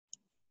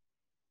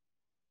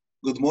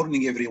Good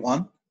morning,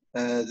 everyone.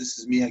 This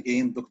is me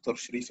again, Dr.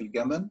 Sharif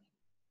El-Gamal.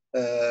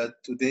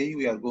 Today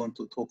we are going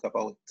to talk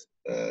about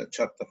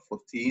chapter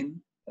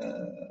 14,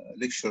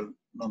 lecture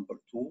number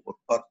 2 or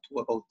part 2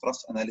 about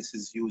truss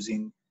analysis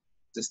using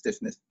the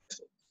stiffness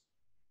method.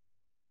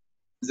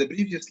 In the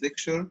previous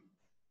lecture,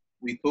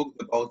 we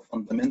talked about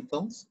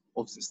fundamentals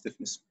of the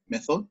stiffness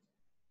method.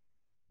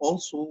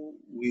 Also,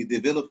 we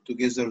developed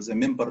together the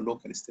member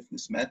local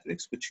stiffness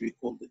matrix, which we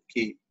called it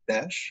K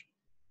dash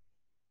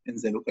in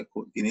the local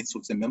coordinates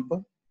of the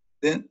member.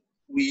 Then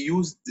we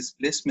used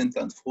displacement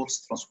and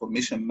force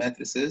transformation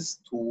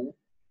matrices to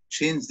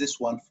change this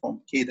one from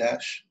K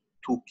dash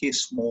to K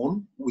small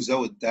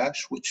without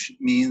dash, which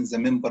means the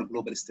member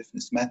global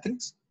stiffness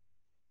matrix.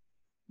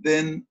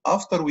 Then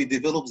after we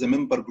develop the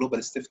member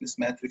global stiffness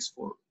matrix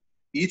for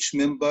each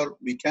member,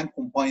 we can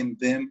combine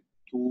them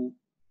to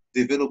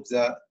develop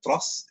the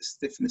truss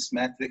stiffness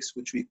matrix,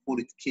 which we call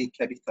it K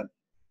capital.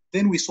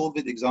 Then we solved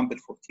example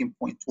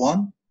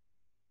 14.1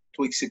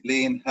 to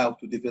explain how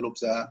to develop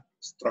the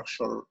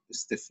structure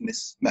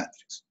stiffness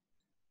matrix.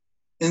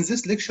 In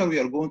this lecture, we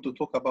are going to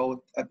talk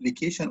about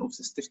application of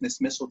the stiffness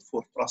method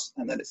for truss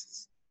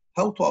analysis,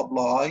 how to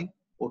apply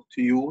or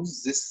to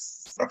use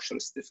this structure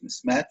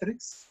stiffness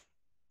matrix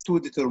to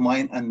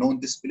determine unknown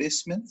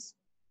displacements,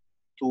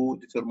 to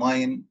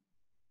determine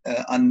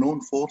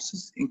unknown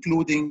forces,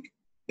 including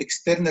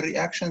external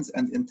reactions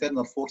and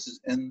internal forces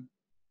in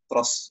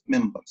truss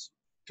members.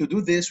 To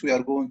do this, we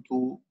are going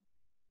to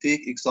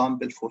take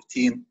example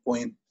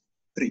 14.3.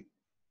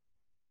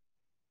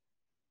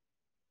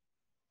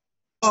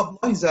 To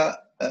apply the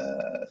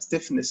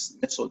stiffness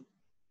method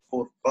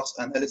for truss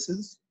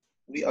analysis,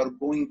 we are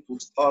going to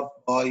start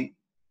by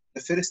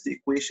the first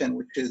equation,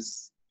 which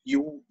is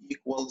U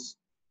equals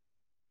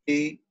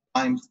K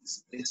times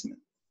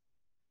displacement.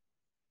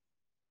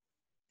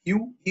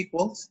 Q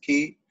equals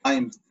K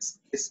times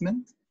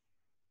displacement,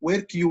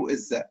 where Q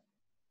is the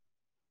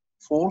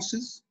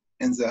forces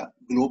in the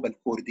global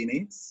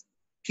coordinates,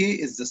 K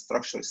is the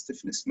structure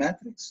stiffness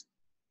matrix,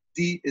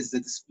 D is the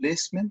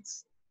displacement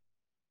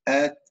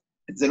at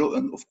the,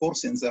 and of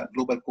course in the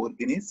global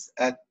coordinates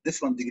at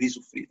different degrees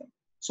of freedom.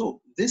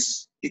 So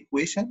this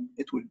equation,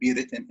 it will be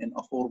written in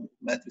a form of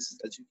matrices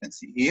as you can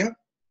see here.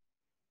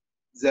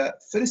 The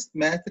first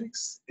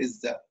matrix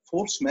is the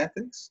force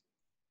matrix.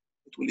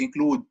 It will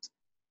include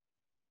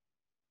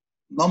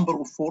number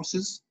of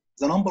forces.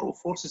 The number of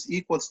forces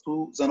equals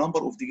to the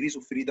number of degrees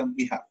of freedom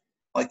we have.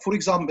 Like for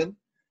example,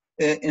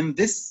 in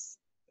this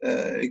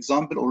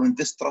example or in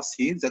this truss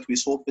here that we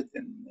solved it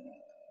in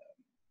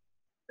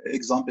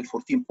example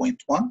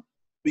 14.1,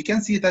 we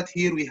can see that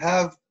here we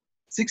have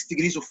 6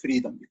 degrees of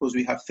freedom because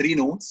we have 3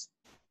 nodes,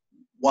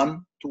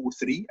 1, 2,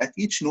 3. At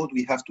each node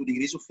we have 2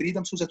 degrees of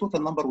freedom, so the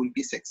total number will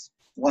be 6.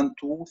 1,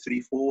 2,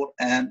 3, 4,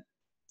 and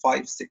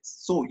 5, 6.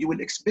 So you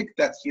will expect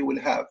that you will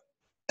have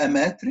a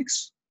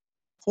matrix,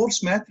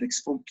 force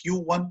matrix from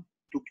Q1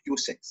 to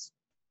Q6.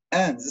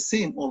 And the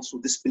same also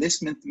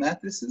displacement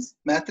matrix,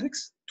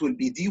 it will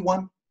be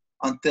D1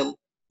 until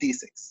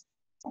D6.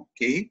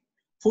 Okay.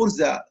 For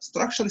the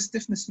structural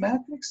stiffness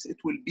matrix, it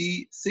will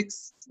be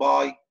 6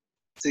 by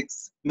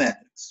 6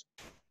 matrix.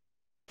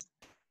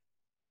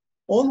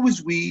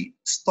 Always we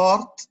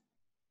start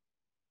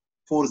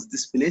for the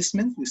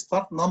displacement, we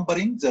start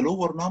numbering, the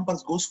lower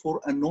numbers goes for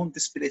unknown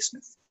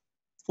displacements.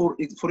 For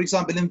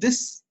example, in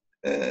this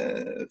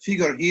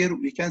figure here,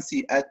 we can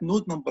see at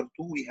node number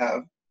 2, we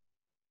have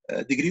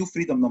degree of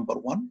freedom number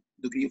 1,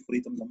 degree of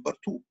freedom number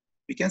 2.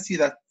 We can see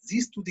that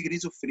these 2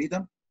 degrees of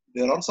freedom,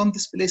 there are some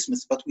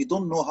displacements, but we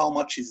don't know how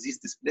much is these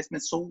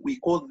displacements, so we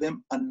call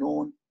them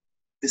unknown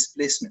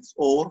displacements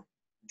or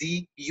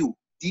DU,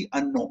 D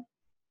unknown.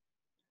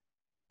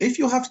 If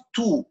you have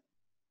 2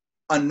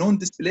 unknown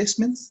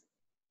displacements,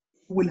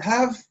 you will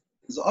have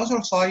the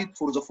other side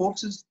for the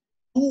forces,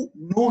 2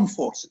 known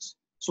forces.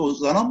 So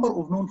the number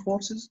of known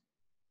forces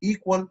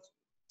equal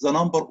the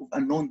number of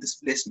unknown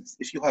displacements.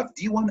 If you have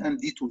D1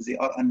 and D2, they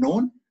are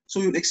unknown. So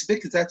you'll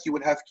expect that you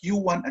will have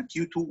Q1 and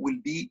Q2 will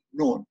be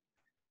known.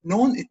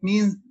 Known, it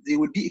means they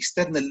will be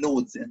external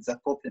loads in the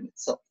problem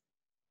itself.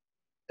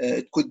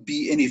 It could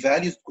be any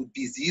values, it could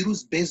be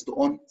zeros based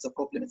on the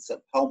problem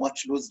itself. How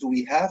much loads do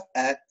we have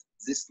at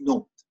this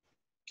node?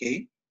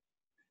 Okay.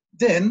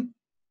 Then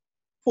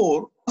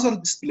for other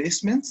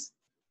displacements,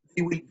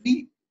 they will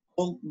be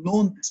all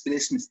known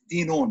displacements,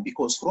 D known,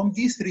 because from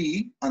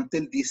D3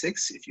 until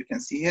D6, if you can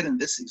see here in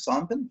this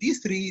example,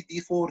 D3,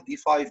 D4,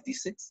 D5,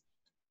 D6,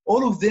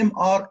 all of them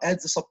are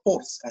at the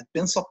supports, at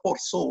pin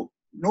supports. So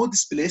no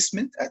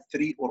displacement at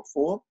 3 or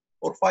 4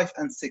 or 5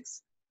 and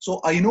 6.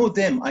 So I know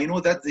them, I know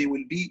that they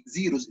will be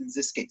zeros in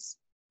this case.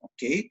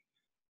 Okay.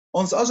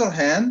 On the other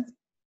hand,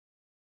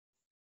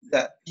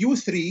 the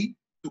Q3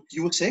 to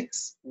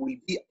Q6 will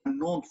be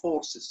unknown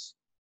forces.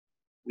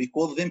 We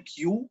call them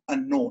Q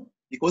unknown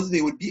because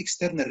they will be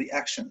external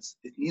reactions.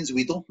 It means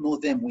we don't know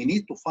them. We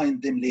need to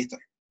find them later.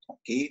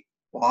 Okay.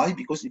 Why?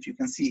 Because if you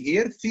can see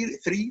here,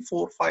 3,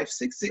 4, 5,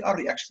 6, they are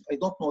reactions. I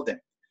don't know them.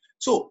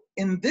 So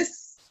in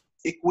this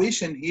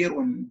equation here,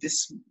 on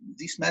these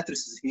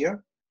matrices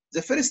here,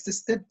 The first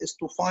step is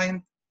to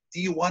find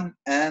D1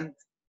 and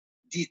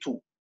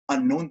D2,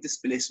 unknown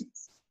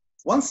displacements.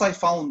 Once I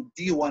found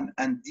D1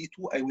 and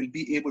D2, I will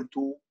be able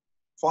to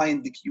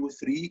find the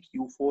Q3,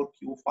 Q4,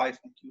 Q5,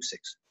 and Q6.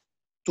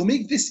 To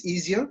make this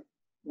easier,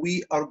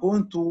 we are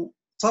going to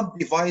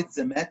subdivide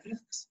the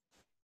matrix.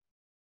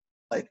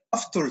 Like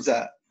after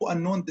the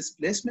unknown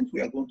displacement,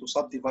 we are going to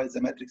subdivide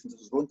the matrix into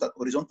the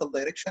horizontal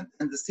direction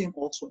and the same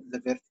also in the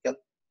vertical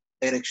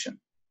direction.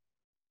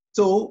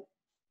 So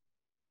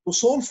to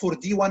solve for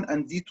D1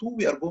 and D2,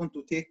 we are going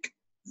to take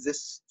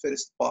this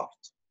first part.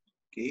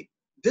 Okay,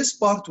 this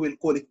part we'll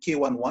call it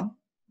K11,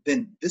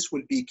 then this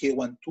will be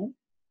K12,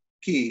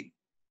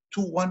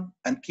 K21,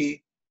 and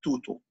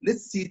K22.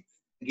 Let's see it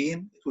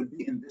again. It will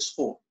be in this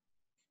form.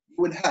 You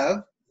will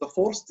have the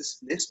force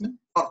displacement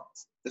part.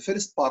 The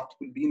first part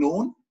will be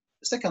known,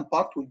 the second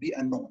part will be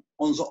unknown.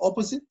 On the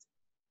opposite,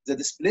 the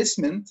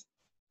displacement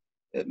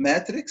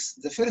matrix,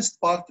 the first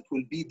part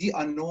will be D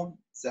unknown,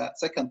 the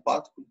second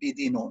part will be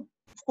D known.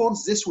 Of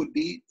course, this will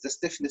be the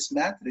stiffness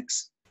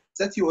matrix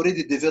that you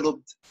already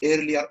developed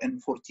earlier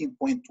in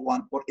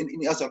 14.1, or in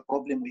any other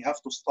problem, we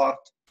have to start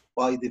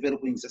by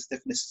developing the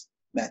stiffness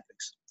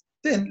matrix.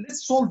 Then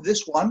let's solve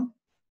this one.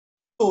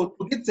 So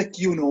to get the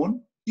Q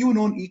known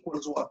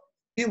equals what?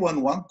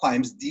 K11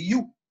 times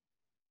du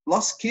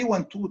plus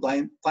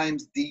K12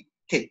 times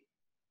dk.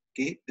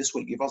 Okay, this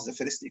will give us the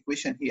first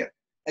equation here.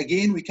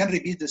 Again, we can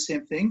repeat the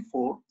same thing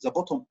for the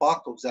bottom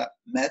part of the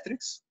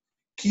matrix.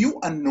 Q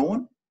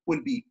unknown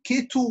will be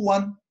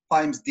K21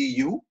 times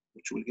du,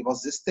 which will give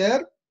us this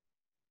term,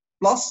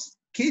 plus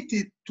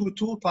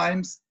K22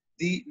 times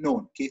d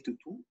known,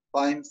 K22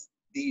 times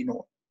d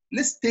known.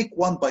 Let's take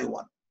one by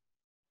one.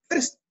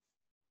 First,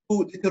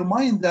 to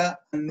determine the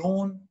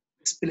unknown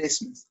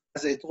displacements,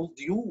 as I told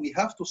you, we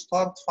have to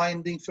start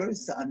finding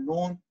first the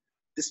unknown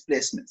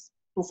displacements.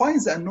 To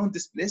find the unknown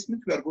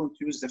displacement, we are going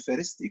to use the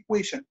first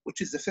equation, which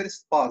is the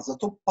first part, the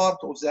top part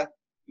of the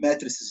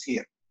matrices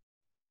here.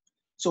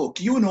 So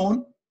Q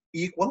known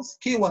equals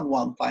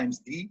K11 times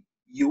du,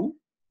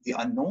 the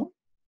unknown,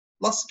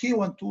 plus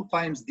K12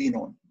 times d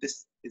known.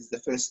 This is the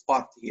first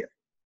part here.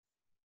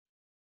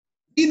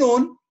 D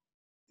known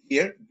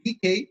here,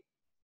 dk,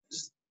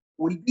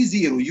 will be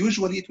 0.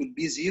 Usually it will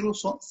be 0,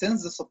 so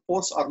since the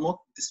supports are not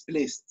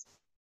displaced.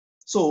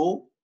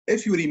 So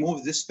if you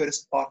remove this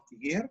first part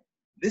here,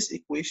 this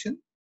equation,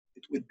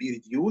 it will be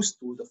reduced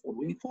to the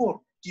following form.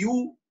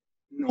 Q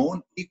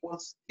known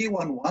equals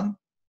K11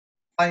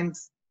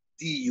 times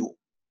du.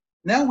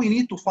 Now we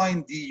need to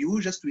find du,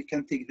 just we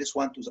can take this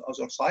one to the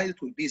other side.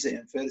 It will be the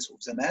inverse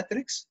of the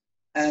matrix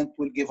and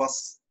will give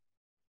us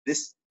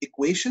this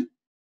equation.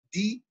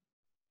 D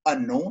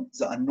unknown,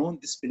 the unknown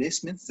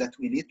displacements that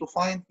we need to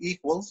find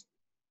equals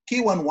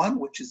K11,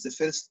 which is the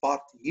first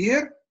part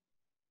here,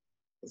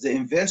 the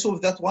inverse of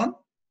that one,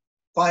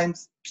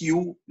 times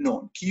Q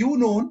known. Q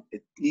known,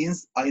 it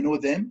means I know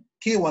them.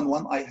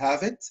 K11, I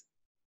have it.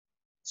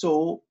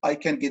 So I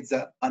can get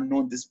the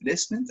unknown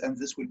displacement, and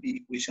this will be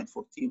equation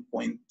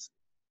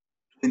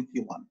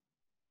 14.21.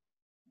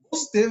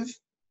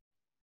 Positive,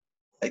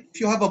 like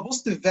if you have a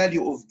positive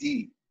value of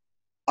D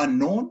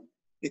unknown,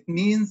 it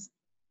means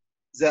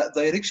the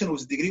direction of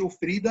the degree of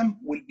freedom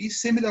will be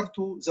similar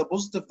to the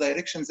positive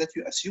directions that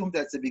you assumed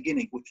at the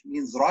beginning, which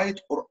means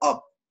right or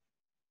up.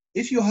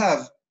 If you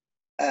have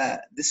a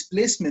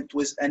displacement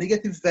with a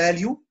negative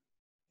value,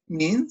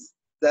 means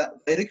the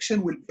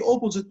direction will be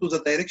opposite to the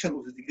direction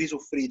of the degrees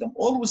of freedom.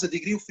 Always the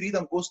degree of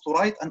freedom goes to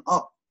right and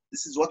up.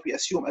 This is what we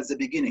assume at the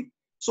beginning.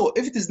 So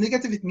if it is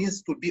negative, it means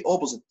it will be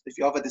opposite. If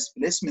you have a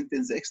displacement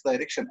in the x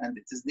direction and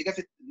it is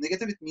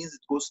negative, it means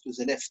it goes to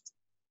the left.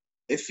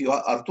 If you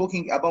are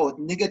talking about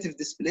negative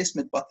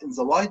displacement, but in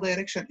the y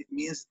direction, it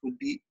means it will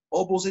be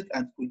opposite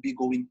and will be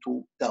going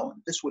to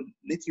down. This will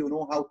let you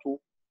know how to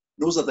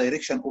know the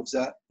direction of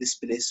the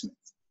displacement.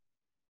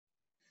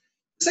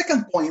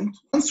 Second point,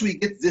 once we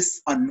get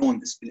this unknown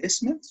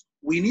displacement,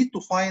 we need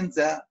to find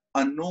the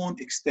unknown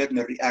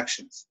external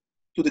reactions.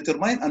 To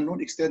determine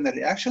unknown external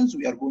reactions,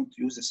 we are going to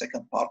use the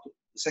second part of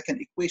the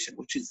second equation,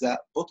 which is the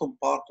bottom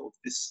part of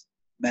this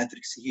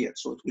matrix here.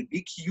 So it will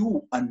be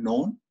Q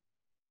unknown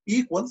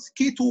equals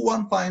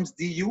K21 times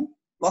du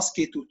plus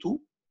K22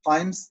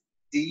 times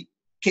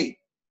dk.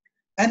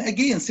 And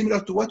again,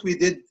 similar to what we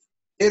did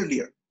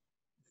earlier,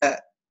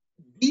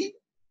 D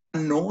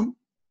unknown,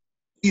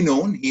 D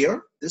known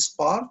here, this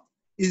part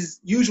is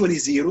usually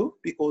 0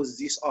 because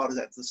these are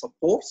the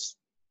supports.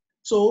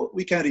 So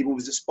we can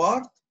remove this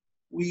part.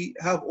 We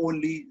have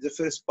only the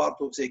first part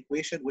of the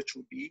equation, which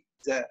would be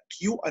the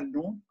Q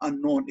unknown,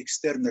 unknown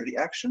external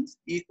reactions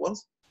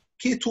equals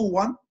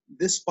K21,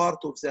 this part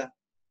of the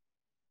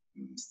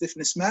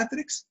stiffness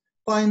matrix,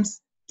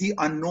 times the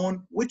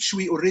unknown, which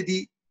we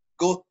already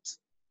got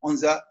on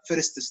the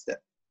first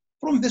step.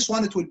 From this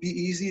one, it will be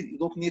easy. You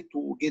don't need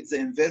to get the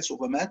inverse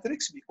of a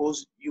matrix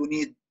because you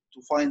need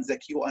to find the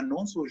Q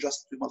unknown. So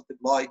just to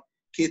multiply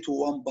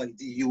K21 by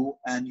du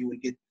and you will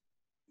get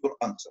your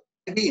answer.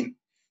 Again,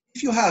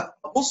 if you have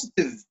a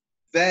positive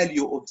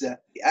value of the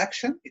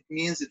reaction, it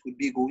means it will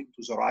be going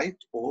to the right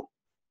or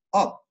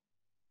up.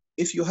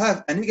 if you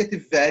have a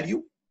negative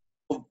value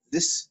of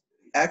this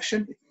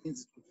action, it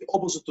means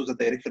opposite to the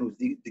direction of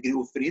the degree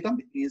of freedom.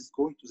 It means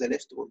going to the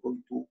left or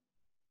going to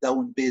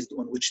down based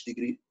on which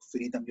degree of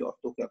freedom you are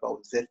talking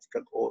about,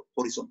 vertical or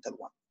horizontal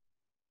one.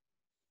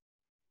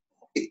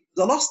 Okay.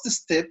 The last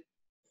step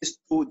is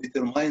to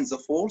determine the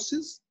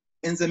forces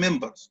in the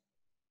members.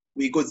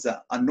 We got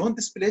the unknown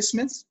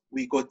displacements.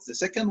 We got the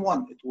second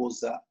one, it was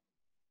the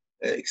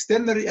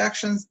external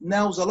reactions.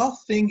 Now the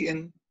last thing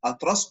in a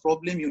truss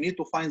problem, you need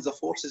to find the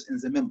forces in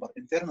the member,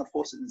 internal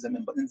forces in the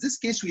member. In this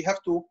case, we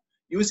have to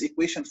use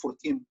equation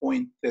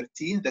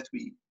 14.13 that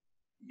we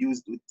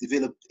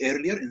developed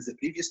earlier in the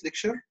previous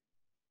lecture.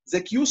 The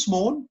Q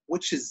small,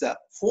 which is the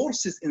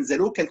forces in the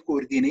local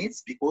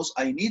coordinates, because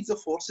I need the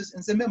forces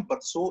in the member,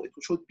 so it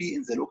should be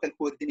in the local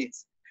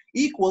coordinates,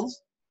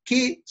 equals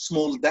K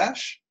small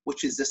dash,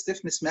 which is the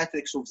stiffness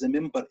matrix of the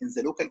member in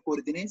the local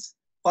coordinates,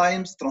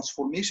 times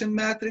transformation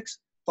matrix,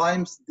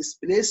 times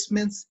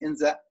displacements in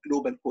the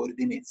global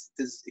coordinates.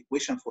 It is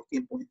equation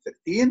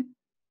 14.13.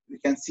 We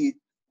can see it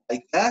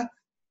like that.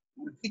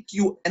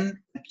 Qn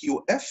and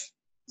Qf,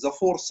 the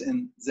force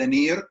in the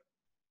near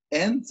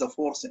end, the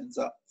force in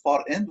the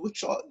far end,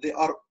 which they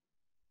are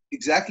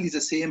exactly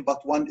the same,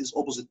 but one is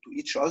opposite to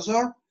each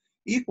other,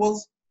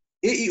 equals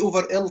AE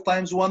over L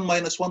times 1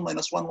 minus 1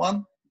 minus 1,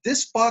 1.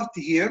 This part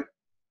here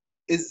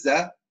is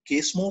the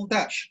K small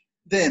dash.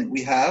 Then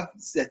we have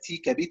the T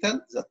capital,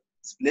 the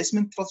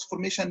displacement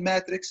transformation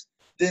matrix.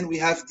 Then we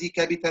have D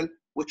capital,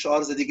 which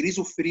are the degrees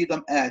of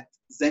freedom at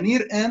the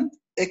near end,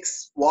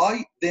 X,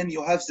 Y. Then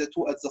you have the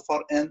two at the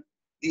far end,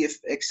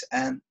 dfx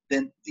and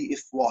then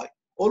dfy.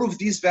 All of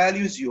these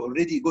values, you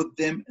already got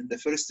them in the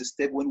first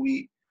step when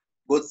we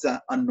got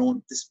the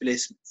unknown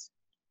displacements.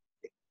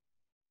 Okay.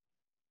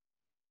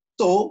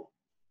 So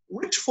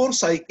which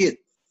force I get?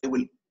 I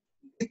will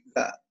get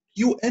the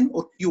Qn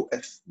or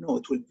Qf. No,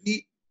 it will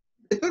be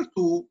better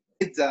to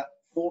get the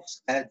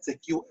force at the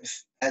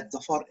Qf at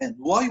the far end.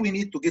 Why we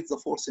need to get the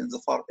force in the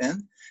far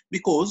end?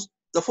 Because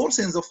the force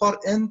in the far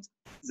end,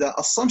 the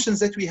assumptions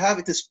that we have,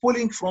 it is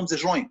pulling from the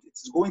joint. It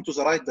is going to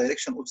the right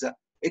direction of the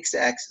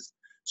x-axis.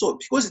 So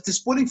because it is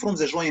pulling from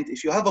the joint,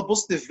 if you have a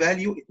positive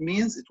value, it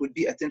means it will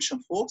be a tension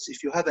force.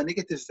 If you have a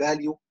negative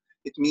value,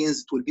 it means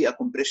it will be a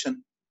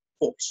compression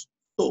force.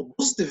 So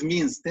positive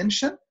means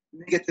tension,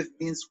 negative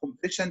means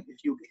compression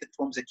if you get it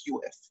from the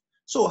QF.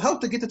 So how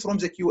to get it from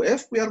the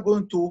QF? We are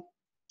going to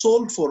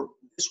solve for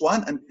this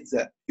one and get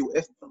the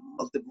QF,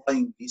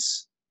 multiplying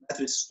these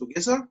matrices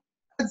together.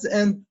 At the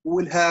end,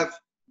 we will have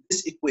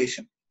this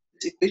equation.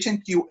 This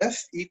equation QF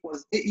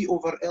equals AE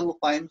over L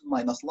times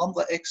minus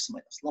lambda x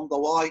minus lambda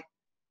y,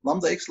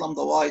 lambda x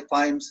lambda y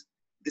times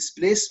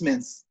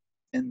displacements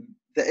in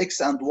the x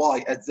and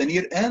y at the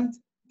near end,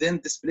 then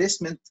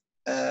displacement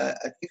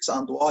at x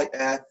and y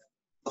at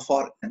the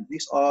far end.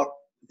 These are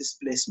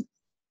displacements.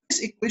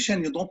 This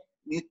equation, you don't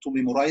need to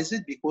memorize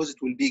it because it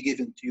will be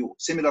given to you.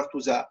 Similar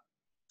to the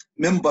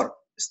member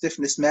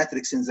stiffness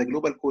matrix in the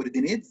global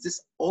coordinates,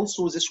 this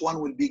one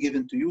will be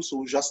given to you.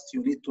 So just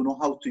you need to know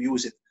how to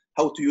use it,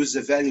 how to use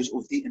the values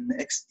of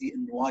dnx,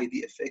 dny,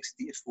 dfx,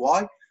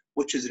 dfy,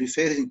 which is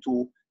referring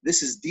to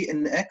this is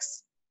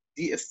dnx,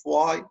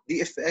 dfy,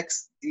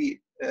 dfx,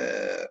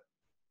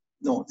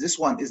 no, this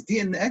one is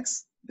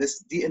dnx,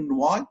 this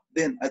dny,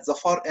 then at the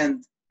far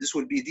end, this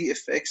will be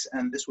dfx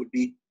and this will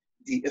be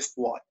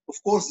dfy.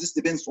 Of course, this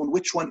depends on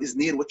which one is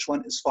near, which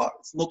one is far.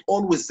 It's not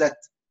always that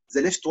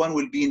the left one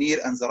will be near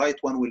and the right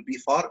one will be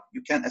far.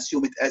 You can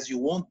assume it as you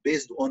want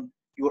based on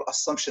your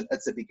assumption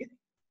at the beginning.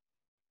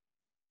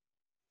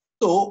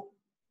 So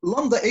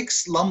lambda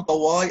x, lambda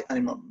y,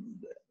 and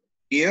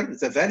here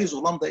the values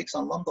of lambda x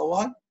and lambda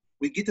y,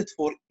 we get it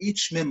for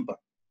each member.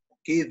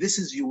 Okay, this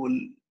is, you will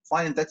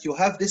find that you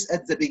have this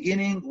at the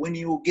beginning when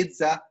you get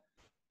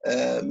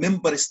the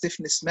member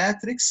stiffness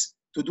matrix.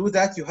 To do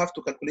that, you have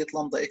to calculate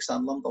lambda x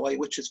and lambda y,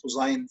 which is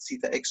cosine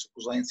theta x,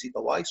 cosine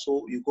theta y.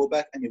 So you go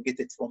back and you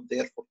get it from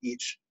there for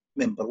each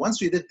member.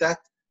 Once you did that,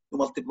 you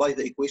multiply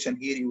the equation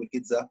here, you will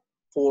get the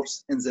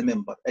force in the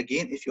member.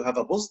 Again, if you have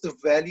a positive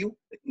value,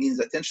 it means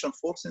the tension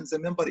force in the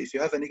member. If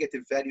you have a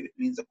negative value, it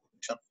means the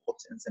compression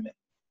force in the member.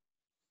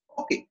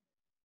 Okay,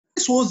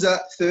 this was the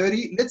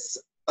theory. Let's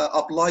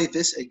apply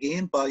this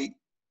again by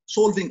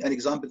solving an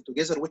example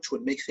together, which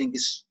will make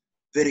things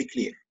very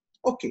clear.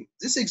 Okay,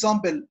 this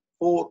example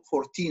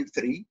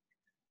 14.3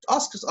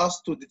 asks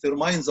us to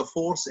determine the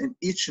force in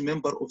each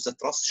member of the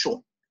truss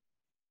shown,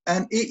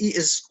 and AE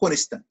is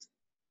constant.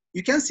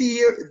 You can see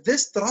here,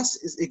 this truss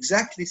is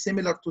exactly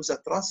similar to the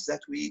truss that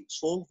we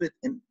solved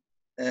in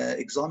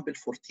example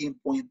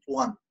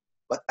 14.1.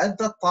 But at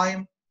that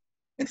time,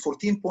 in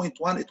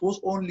 14.1, it was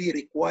only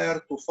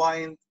required to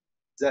find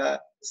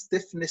the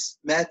stiffness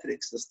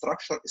matrix, the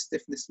structure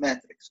stiffness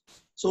matrix.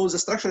 So the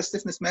structure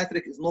stiffness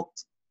matrix is not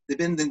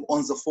depending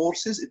on the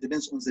forces, it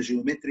depends on the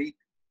geometry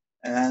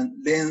and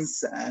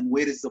length and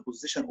where is the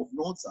position of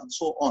nodes and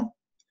so on.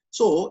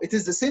 So it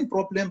is the same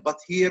problem, but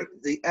here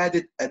they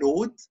added a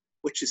load,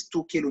 which is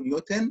 2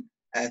 kilonewton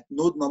at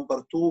node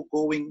number 2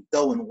 going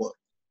downward.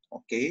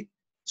 Okay,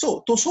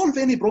 so to solve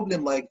any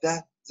problem like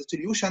that, the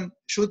solution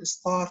should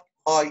start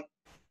by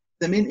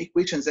the main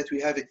equations that we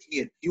have it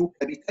here. Q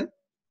capital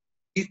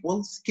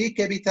equals K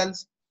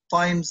capitals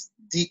times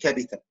D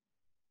capital.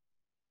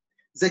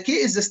 The K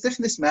is the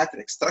stiffness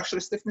matrix,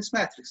 structural stiffness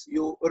matrix.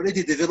 You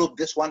already developed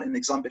this one in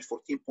example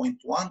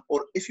 14.1,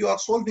 or if you are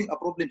solving a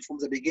problem from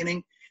the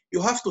beginning,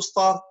 you have to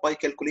start by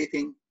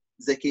calculating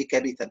the K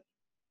capital.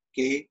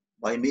 K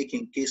by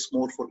making K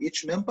small for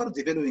each member,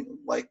 developing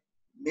like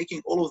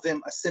making all of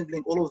them,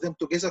 assembling all of them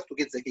together to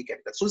get the K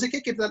capital. So the K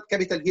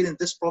capital here in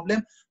this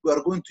problem, we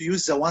are going to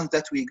use the one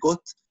that we got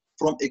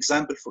from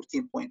example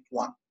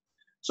 14.1.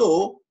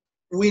 So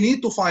we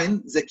need to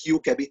find the Q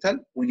capital,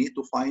 we need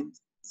to find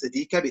the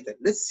D capital.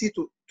 Let's see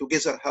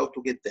together how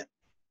to get them.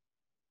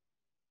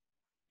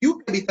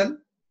 Q capital,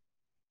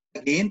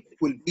 again, it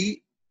will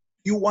be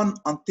Q1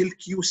 until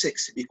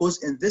Q6,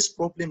 because in this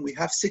problem we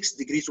have 6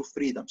 degrees of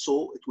freedom.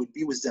 So it will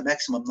be with the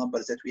maximum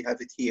numbers that we have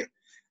it here.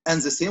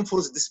 And the same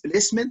for the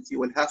displacement, you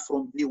will have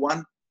from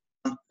D1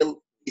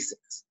 until D6.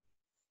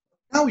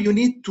 Now you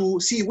need to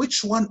see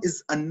which one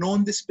is a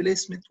known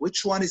displacement,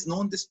 which one is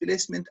known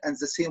displacement, and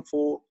the same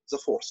for the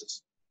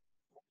forces.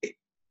 Okay.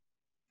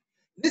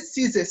 Let's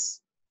see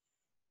this.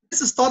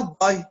 Let's start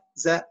by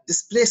the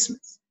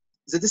displacements.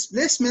 The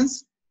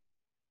displacements,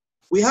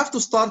 we have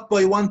to start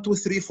by 1, 2,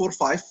 3, 4,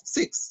 5,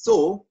 6.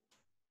 So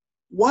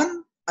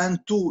 1 and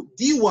 2,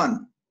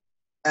 D1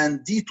 and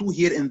D2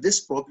 here in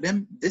this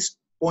problem, this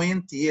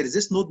point here,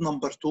 this node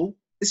number 2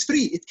 is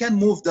free. It can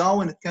move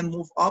down, it can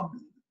move up,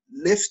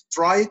 left,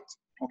 right,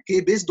 okay,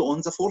 based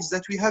on the force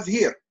that we have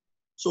here.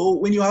 So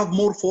when you have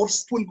more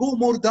force, it will go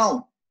more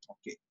down.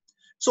 Okay.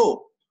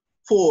 So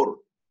for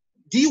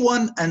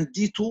D1 and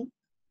D2,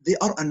 they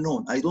are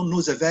unknown. I don't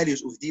know the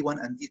values of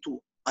D1 and D2.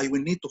 I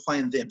will need to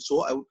find them.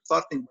 So I will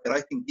start by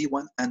writing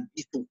D1 and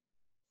D2.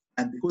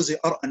 And because they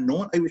are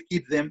unknown, I will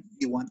keep them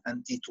D1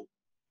 and D2.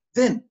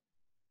 Then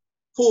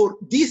for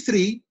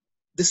D3,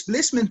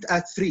 displacement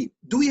at 3.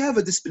 Do we have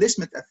a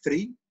displacement at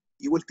 3?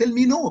 You will tell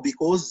me no,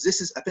 because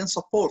this is a pin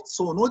support.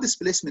 So no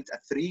displacement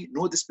at 3,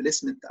 no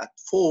displacement at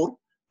 4,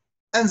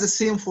 and the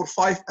same for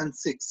 5 and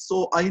 6.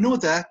 So I know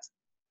that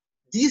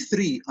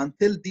D3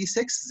 until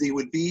D6, they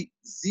will be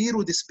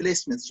 0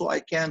 displacement. So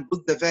I can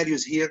put the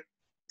values here,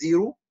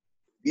 0,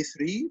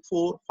 D3,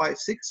 4, 5,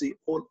 6, they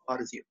all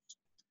are 0.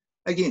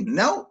 Again,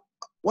 now,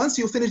 once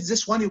you finish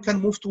this one, you can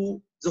move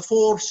to the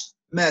force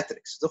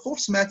matrix. The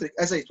force matrix,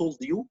 as I told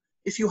you,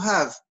 if you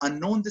have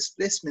unknown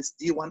displacements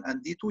D1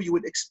 and D2, you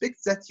will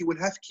expect that you will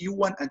have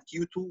Q1 and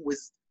Q2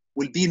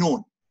 will be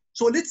known.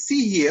 So let's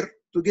see here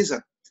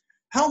together.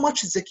 How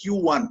much is the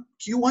Q1?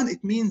 Q1,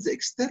 it means the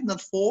external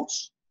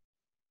force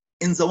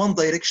in the one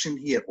direction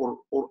here, or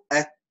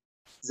at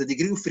the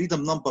degree of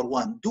freedom number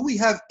 1. Do we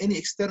have any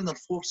external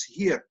force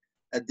here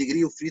at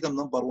degree of freedom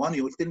number 1?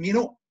 You will tell me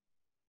no,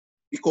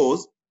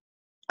 because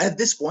at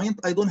this point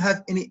I don't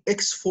have any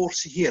X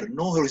force here,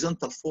 no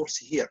horizontal force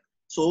here.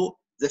 So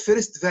the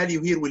first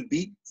value here will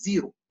be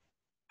 0.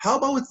 How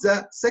about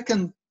the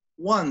second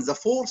one, the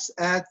force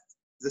at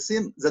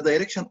the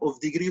direction of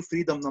degree of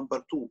freedom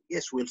number 2?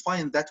 Yes, we'll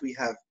find that we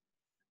have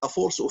a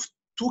force of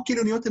 2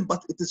 kilonewton,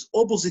 but it is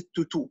opposite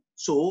to 2.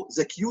 So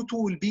the Q2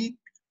 will be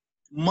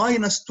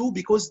minus 2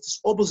 because it's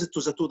opposite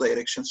to the 2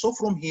 direction. So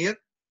from here,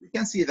 we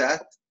can see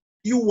that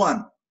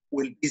Q1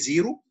 will be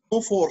 0,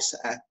 no force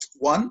at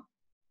 1,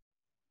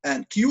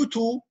 and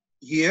Q2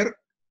 here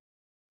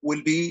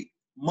will be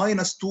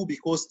minus 2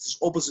 because it's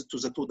opposite to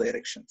the 2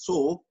 direction.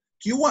 So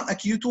Q1 and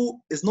Q2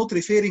 is not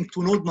referring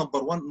to node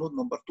number 1, node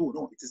number 2.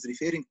 No, it is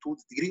referring to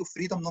the degree of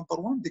freedom number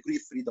 1, degree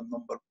of freedom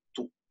number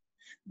 2.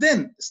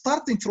 Then,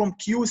 starting from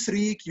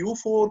Q3,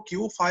 Q4,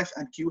 Q5,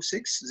 and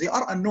Q6, they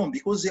are unknown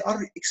because they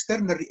are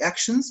external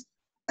reactions,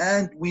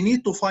 and we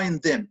need to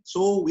find them.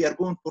 So we are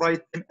going to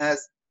write them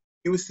as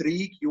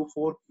Q3,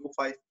 Q4, Q5,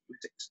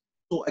 Q6.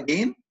 So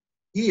again,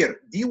 here,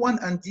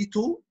 D1 and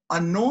D2,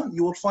 unknown,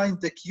 you will find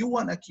the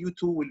Q1 and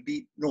Q2 will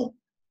be known.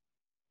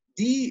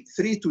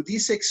 D3 to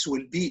D6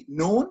 will be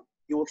known.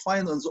 You will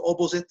find on the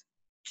opposite,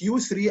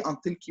 Q3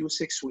 until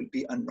Q6 will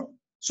be unknown.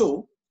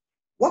 So,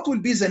 what will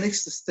be the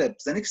next step?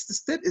 The next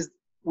step is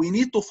we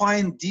need to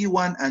find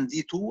D1 and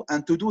D2,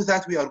 and to do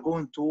that, we are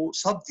going to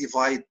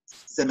subdivide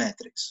the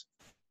matrix.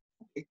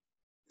 Okay.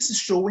 This is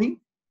showing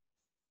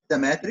the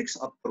matrix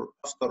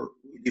after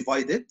we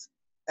divide it,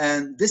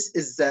 and this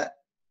is the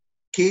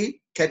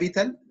K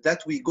capital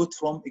that we got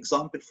from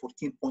example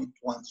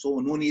 14.1. So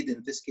no need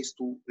in this case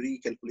to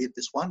recalculate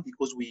this one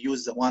because we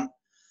use the one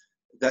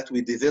that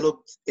we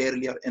developed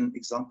earlier in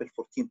example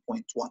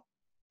 14.1.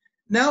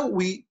 Now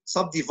we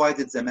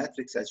subdivided the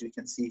matrix as you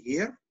can see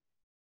here.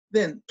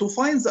 Then to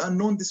find the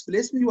unknown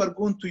displacement, you are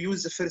going to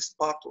use the first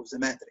part of the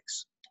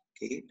matrix.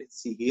 Okay,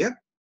 let's see here.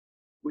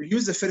 We'll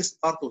use the first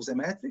part of the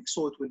matrix,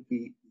 so it will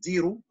be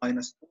 0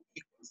 minus 2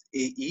 equals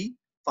AE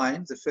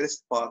times the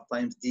first part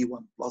times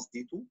D1 plus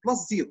D2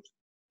 plus 0.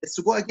 Let's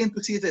go again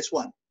to see this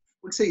one.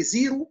 We'll say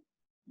 0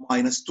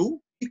 minus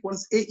 2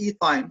 equals AE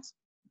times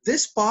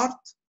this part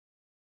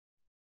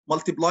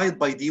multiplied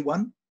by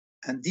D1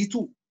 and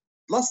D2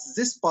 plus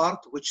this part,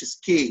 which is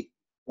K1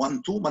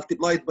 1, 2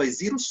 multiplied by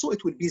 0, so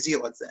it will be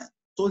 0 at the end.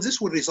 So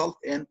this will result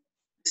in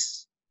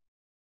this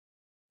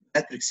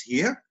matrix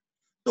here.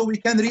 So we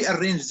can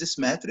rearrange this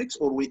matrix,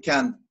 or we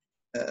can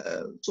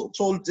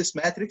solve this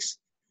matrix,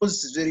 because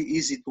it's very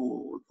easy to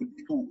do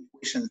two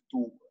equations,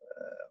 two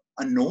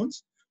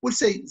unknowns. We'll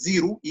say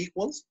 0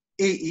 equals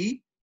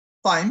AE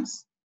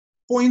times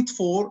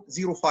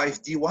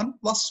 0.405 D1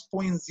 plus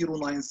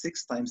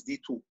 0.096 times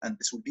D2. And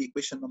this will be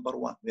equation number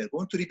 1. We are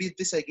going to repeat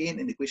this again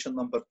in equation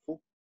number 2.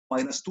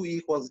 Minus 2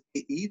 equals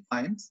AE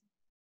times,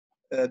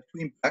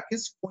 between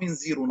brackets,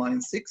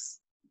 0.096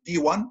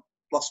 D1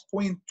 plus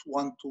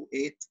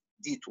 0.128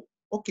 D2.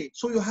 Okay,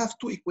 so you have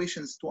two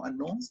equations, two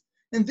unknowns.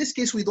 In this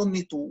case, we don't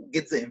need to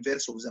get the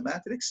inverse of the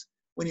matrix.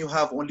 When you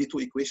have only two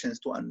equations,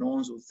 two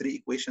unknowns, or three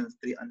equations,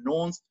 three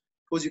unknowns,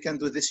 because you can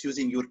do this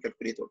using your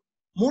calculator.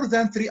 More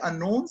than three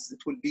unknowns,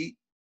 it will be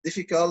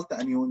difficult,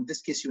 and in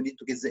this case, you need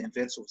to get the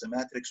inverse of the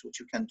matrix, which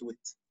you can do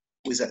it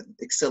with an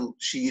Excel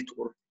sheet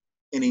or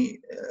any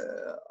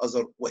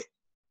other way.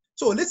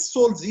 So let's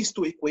solve these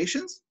two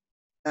equations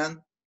and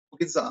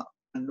get the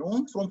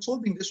unknown. From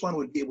solving this one,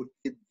 we'll be able to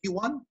get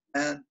D1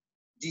 and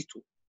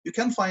D2. You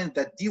can find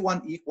that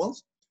D1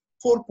 equals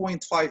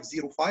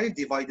 4.505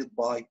 divided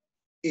by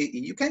AE.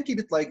 You can keep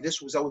it like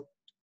this without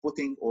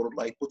putting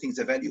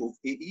the value of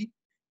AE,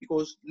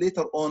 because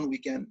later on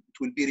it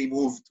will be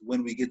removed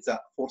when we get the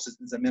forces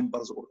in the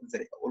members or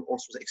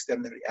also the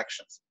external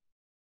reactions.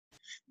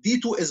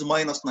 D2 is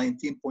minus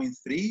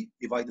 19.3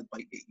 divided by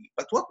AE.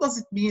 But what does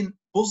it mean,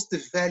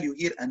 positive value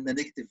here and the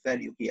negative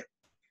value here?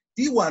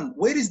 D1,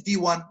 where is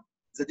D1?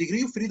 The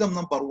degree of freedom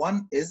number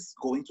 1 is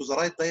going to the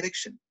right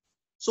direction.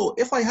 So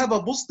if I have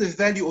a positive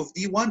value of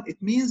D1,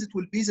 it means it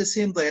will be the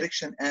same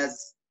direction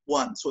as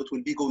 1. So it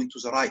will be going to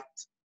the right.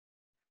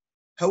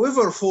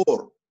 However,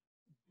 for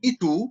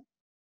D2,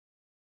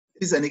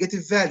 it is a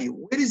negative value.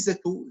 Where is the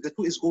 2? The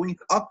 2 is going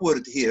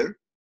upward here.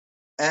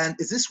 And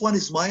this one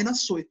is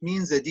minus, so it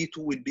means the D2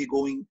 will be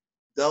going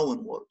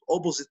downward,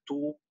 opposite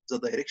to the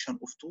direction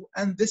of 2.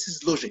 And this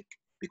is logic,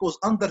 because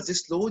under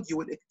this load, you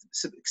will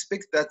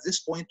expect that this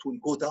point will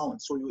go down.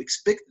 So you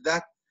expect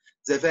that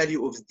the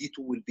value of D2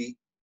 will be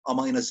a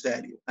minus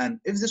value. And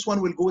if this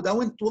one will go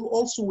down, it will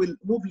also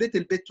move a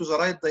little bit to the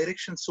right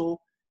direction. So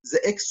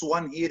the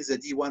X1 here, the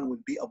D1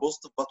 will be a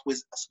positive, but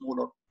with a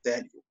smaller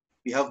value.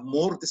 We have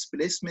more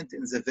displacement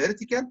in the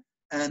vertical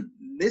and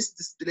less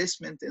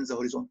displacement in the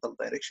horizontal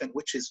direction,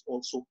 which is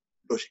also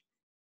logic.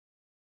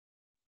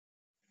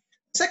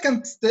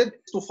 Second step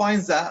is to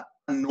find the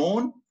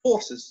unknown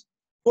forces.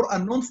 For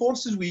unknown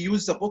forces, we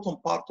use the bottom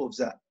part of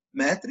the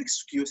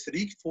matrix,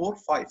 Q3, 4,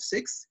 5,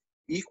 6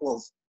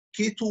 equals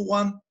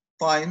K21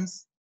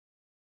 times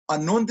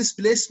unknown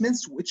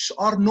displacements, which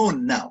are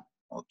known now,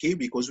 okay,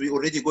 because we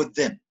already got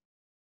them,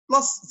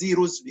 plus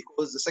zeros,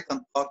 because the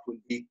second part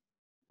will be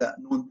the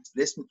known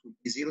displacement will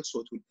be 0, so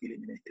it will be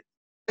eliminated.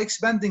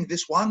 Expanding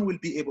this one, we'll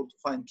be able to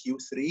find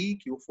Q3,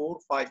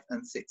 Q4, 5,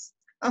 and 6.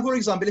 And for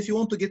example, if you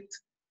want to get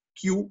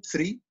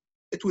Q3,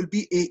 it will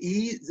be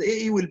AE. The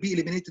AE will be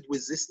eliminated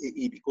with this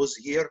AE, because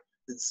here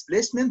the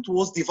displacement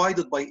was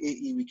divided by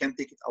AE. We can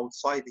take it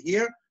outside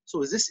here.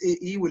 So this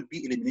AE will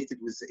be eliminated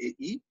with the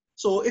AE.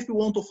 So if we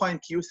want to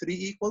find Q3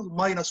 equals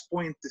minus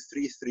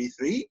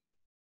 0.333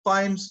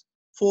 times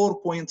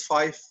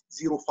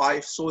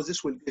 4.505. So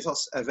this will give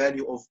us a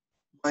value of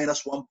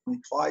minus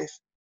 1.5.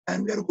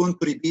 And we are going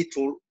to repeat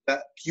for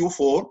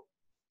Q4.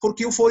 For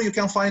Q4, you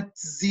can find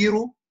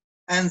 0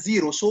 and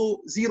 0.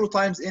 So 0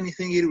 times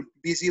anything here will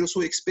be 0.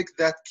 So expect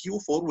that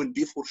Q4 will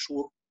be for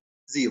sure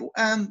 0.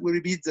 And we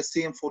repeat the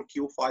same for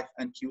Q5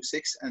 and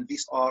Q6. And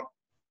these are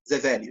the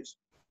values.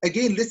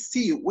 Again, let's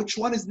see which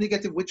one is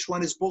negative, which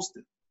one is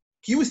positive.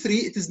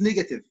 Q3, it is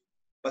negative.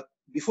 But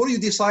before you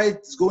decide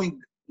it's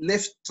going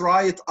left,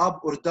 right,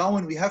 up, or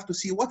down, we have to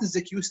see what is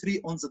the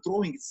Q3 on the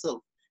drawing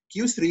itself.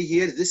 Q3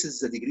 here, this is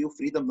the degree of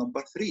freedom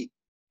number 3. It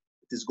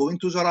is going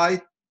to the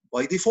right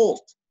by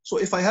default. So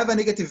if I have a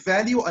negative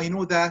value, I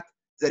know that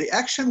the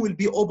reaction will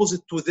be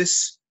opposite to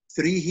this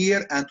 3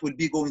 here and will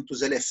be going to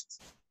the left.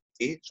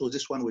 Okay, so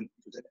this one will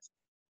be to the left.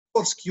 Of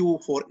course,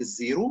 Q4 is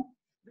 0.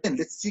 Then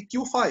let's see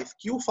Q5.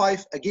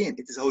 Q5, again,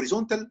 it is a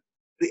horizontal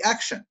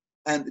reaction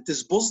and it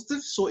is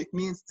positive. So it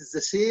means it is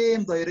the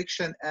same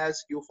direction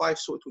as Q5.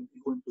 So it will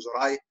be going to the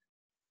right.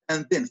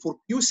 And then for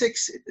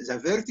Q6, it is a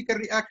vertical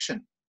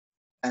reaction.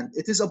 And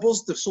it is a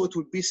positive, so it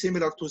will be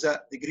similar to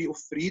the degree of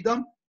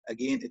freedom.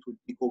 Again, it will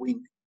be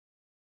going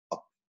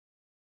up.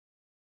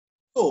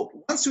 So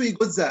once we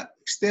got the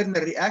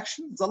external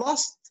reaction, the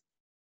last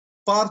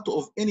part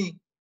of any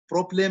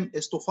problem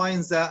is to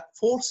find the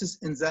forces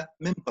in the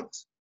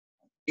members.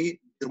 Okay,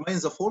 determine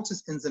the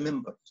forces in the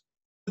members.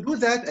 To do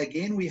that,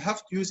 again, we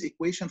have to use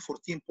equation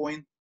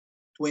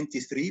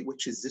 14.23,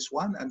 which is this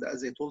one. And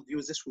as I told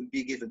you, this will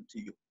be given to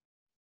you.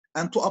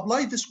 And to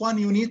apply this one,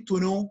 you need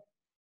to know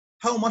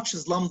how much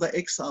is lambda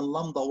x and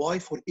lambda y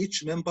for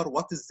each member,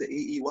 what is the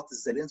AE, what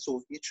is the length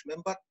of each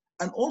member,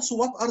 and also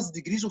what are the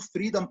degrees of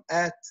freedom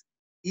at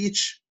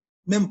each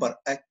member,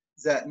 at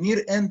the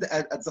near end,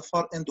 at the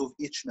far end of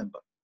each member.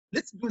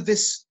 Let's do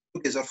this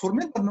together. For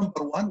member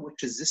number 1,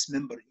 which is this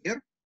member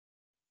here,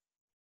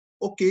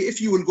 okay, if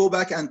you will go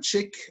back and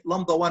check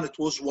lambda 1, it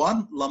was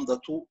 1, lambda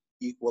 2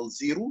 equals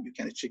 0. You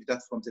can check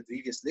that from the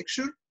previous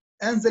lecture.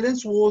 And the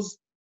length was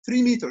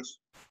 3 meters.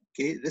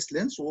 Okay, this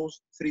length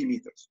was 3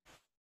 meters.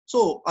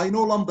 So I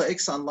know lambda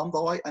x and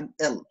lambda y and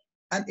L.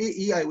 And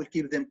AE, I will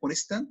keep them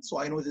constant. So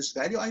I know this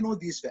value, I know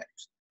these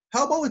values.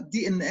 How about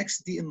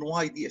dnx,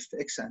 dny,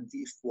 dfx, and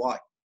dfy?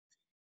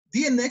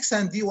 dnx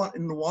and d1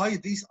 and y,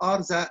 these are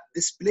the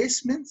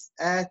displacements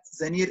at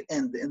the near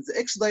end, in the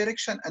x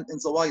direction and in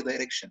the y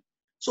direction.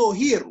 So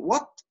here,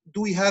 what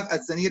do we have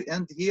at the near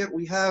end? Here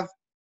we have,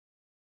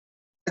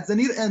 at the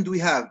near end, we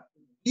have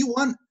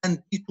d1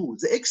 and d2.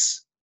 The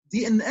x,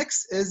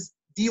 dnx is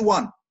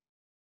d1.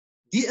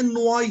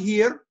 dny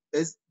here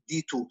is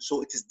d2.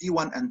 So it is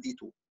d1 and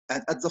d2.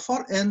 And at the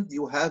far end,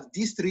 you have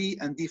d3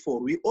 and d4.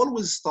 We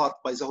always start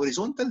by the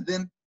horizontal,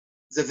 then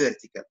the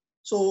vertical.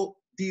 So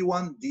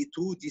d1,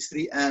 d2,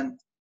 d3, and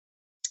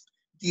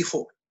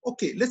d4.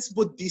 Okay, let's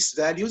put these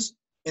values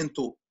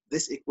into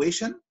this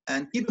equation.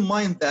 And keep in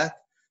mind that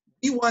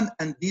d1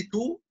 and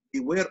d2,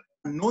 they were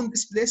unknown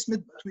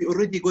displacement, but we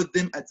already got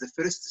them at the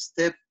first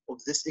step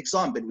of this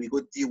example. We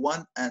got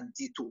d1 and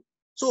d2.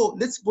 So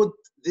let's put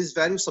this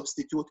value,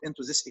 substitute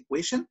into this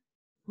equation.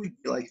 It will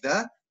be like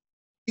that.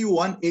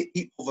 d1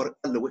 AE over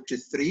L, which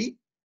is 3,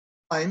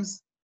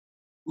 times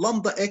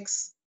lambda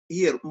x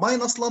here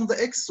minus lambda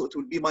x, so it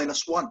will be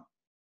minus 1.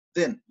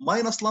 Then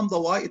minus lambda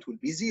y, it will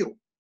be 0.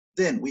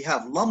 Then we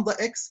have lambda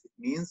x, it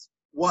means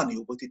 1,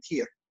 you put it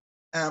here.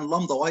 And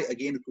lambda y,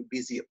 again, it will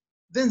be 0.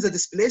 Then the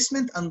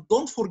displacement, and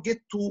don't forget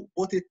to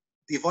put it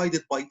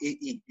divided by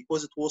AE,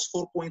 because it was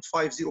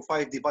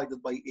 4.505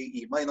 divided by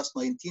AE, minus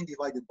 19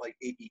 divided by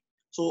AE.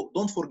 So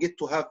don't forget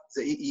to have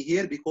the AE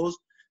here, because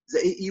the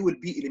AE will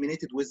be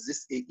eliminated with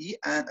this AE,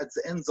 and at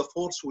the end, the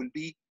force will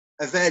be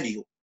a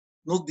value,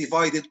 not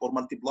divided or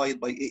multiplied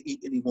by AE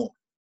anymore.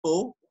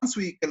 So once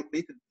we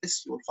calculated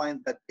this, you will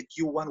find that the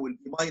Q1 will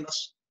be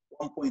minus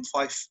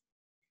 1.5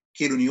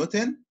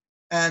 kilonewton.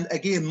 And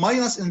again,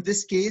 minus in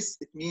this case,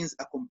 it means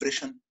a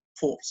compression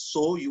force.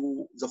 So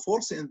the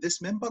force in this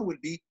member will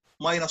be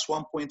minus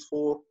 1.5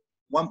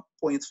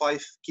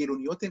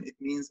 kilonewton. It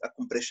means a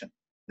compression.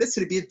 Let's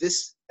repeat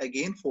this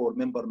again for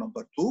member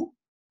number 2.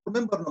 For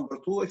member number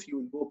 2, if you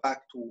will go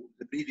back to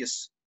the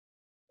previous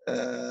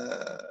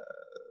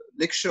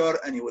lecture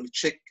and you will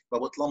check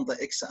about lambda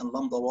x and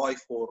lambda y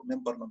for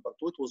member number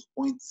 2, it was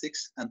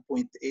 0.6 and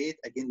 0.8.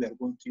 Again, we are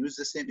going to use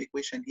the same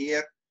equation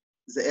here.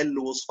 The L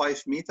was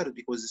 5 meters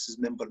because this is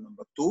member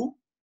number 2.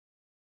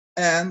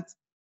 And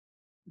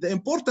the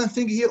important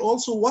thing here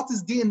also, what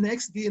is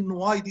dnx,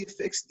 dny,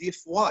 dfx,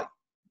 dfy?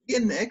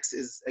 dnx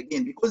is,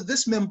 again, because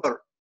this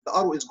member, the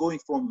arrow is going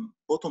from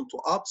bottom to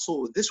up,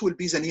 so this will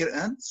be the near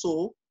end.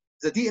 So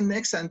the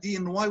dnx and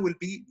dny will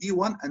be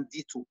d1 and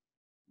d2.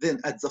 Then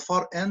at the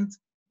far end,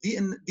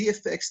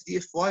 dfx,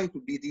 dfy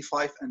will be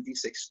d5 and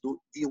d6.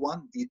 So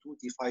d1, d2,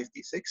 d5,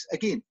 d6.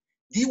 Again,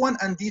 d1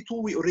 and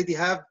d2, we already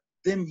have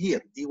them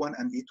here, d1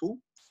 and d2.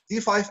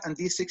 d5 and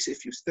d6,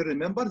 if you still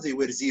remember, they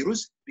were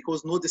zeros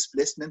because no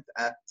displacement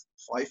at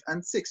 5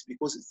 and 6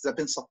 because it's a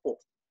pin support.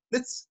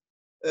 Let's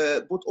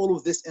put all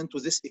of this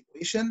into this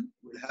equation.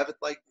 We'll have it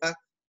like that.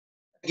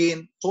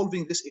 Again,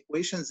 solving this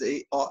equation,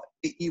 the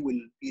AE will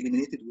be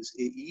eliminated with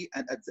AE,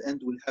 and at the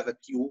end, we'll have a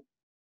Q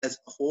as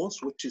a force,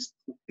 which is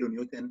 2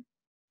 kilonewton.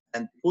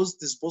 And because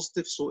this is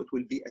positive, so it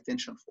will be a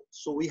tension force.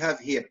 So we have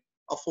here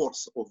a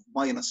force of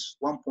minus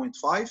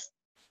 1.5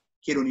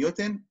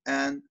 kilonewton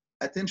and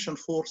a tension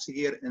force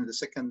here in the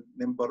second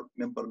member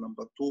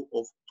number 2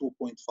 of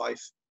 2.5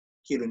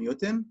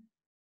 kilonewton.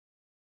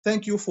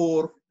 Thank you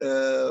for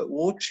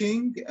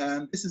watching,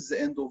 and this is the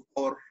end of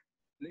our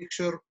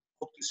lecture.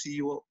 Hope to see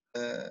you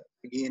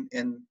again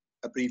in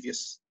a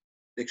previous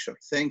lecture.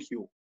 Thank you.